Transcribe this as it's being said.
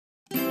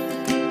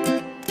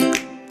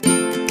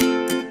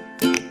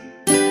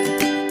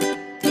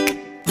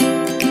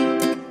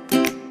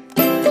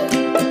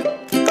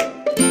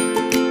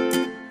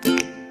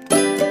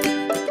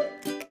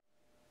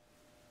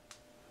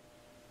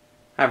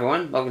Hi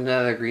everyone, welcome to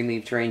another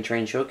Greenleaf Terrain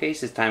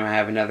Showcase. This time I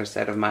have another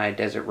set of my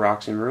Desert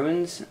Rocks and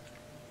Ruins.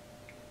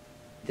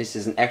 This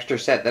is an extra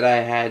set that I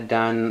had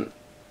done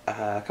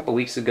a couple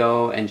weeks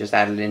ago and just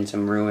added in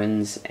some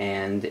ruins,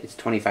 and it's a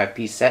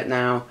 25-piece set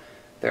now.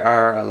 There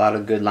are a lot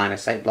of good line of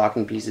sight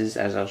blocking pieces,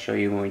 as I'll show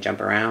you when we jump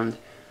around.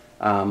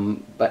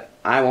 But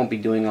I won't be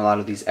doing a lot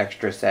of these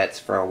extra sets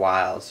for a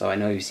while, so I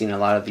know you've seen a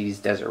lot of these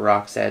Desert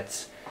Rock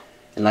sets.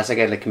 Unless I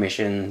get a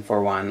commission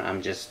for one,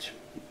 I'm just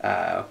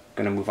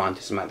going to move on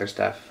to some other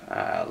stuff,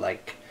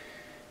 like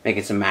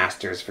making some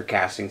masters for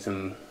casting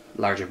some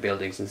larger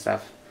buildings and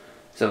stuff.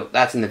 So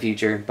that's in the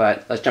future,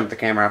 but let's jump the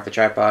camera off the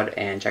tripod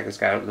and check this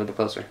guy out a little bit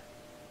closer.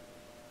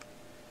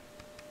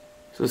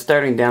 So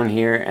starting down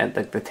here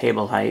at the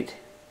table height,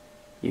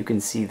 you can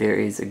see there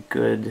is a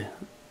good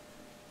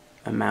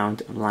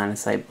amount of line of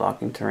sight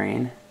blocking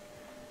terrain,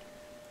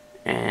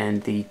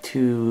 and the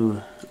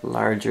two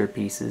larger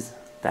pieces,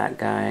 that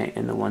guy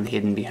and the one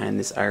hidden behind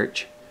this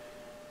arch,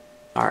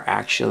 are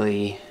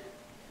actually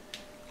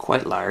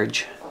quite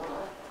large.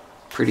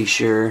 Pretty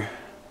sure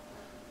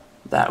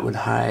that would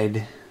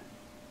hide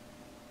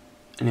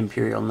an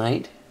Imperial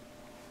Knight,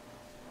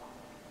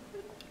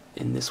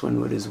 and this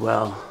one would as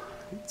well.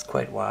 It's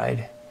quite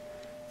wide.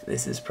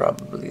 This is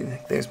probably,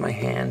 there's my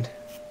hand.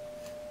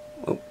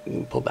 Oh, you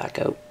can pull back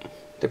out.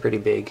 They're pretty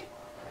big.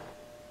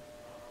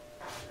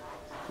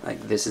 Like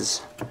this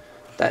is,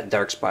 that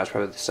dark spot's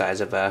probably the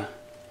size of a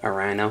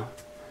rhino.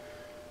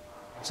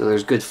 So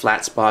there's good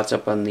flat spots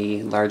up on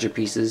the larger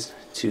pieces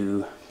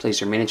to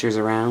place your miniatures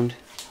around.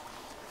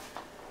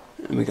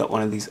 And we got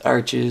one of these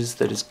arches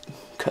that is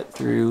cut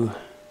through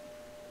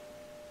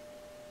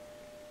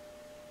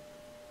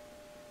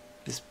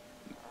this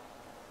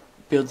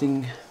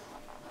building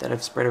that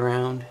I've spread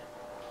around.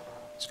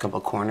 There's a couple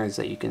of corners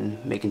that you can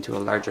make into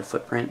a larger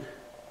footprint,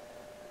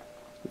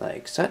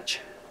 like such.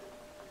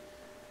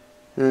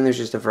 And then there's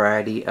just a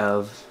variety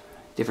of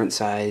different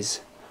size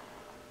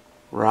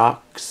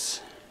rocks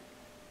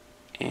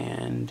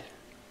and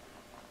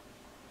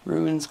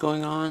ruins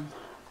going on.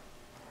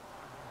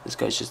 This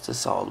guy's just a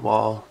solid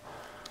wall.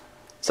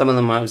 Some of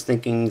them I was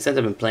thinking, since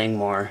I've been playing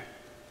more,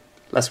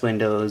 less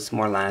windows,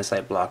 more line of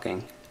sight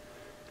blocking,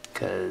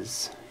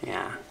 because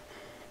yeah.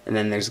 And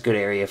then there's a good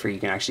area for you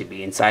can actually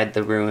be inside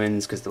the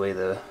ruins, because the way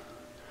the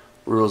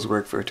rules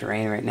work for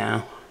terrain right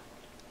now.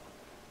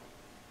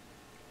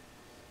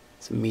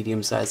 Some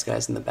medium-sized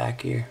guys in the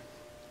back here,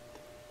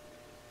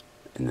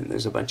 and then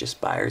there's a bunch of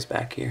spires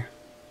back here.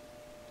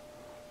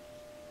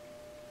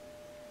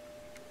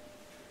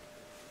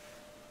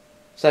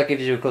 So that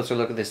gives you a closer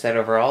look at the set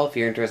overall. If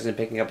you're interested in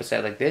picking up a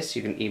set like this,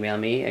 you can email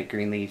me at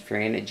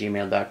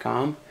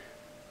greenleafterrain@gmail.com,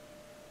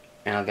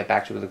 and I'll get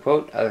back to you with a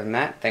quote. Other than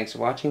that, thanks for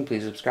watching,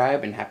 please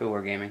subscribe, and happy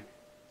wargaming.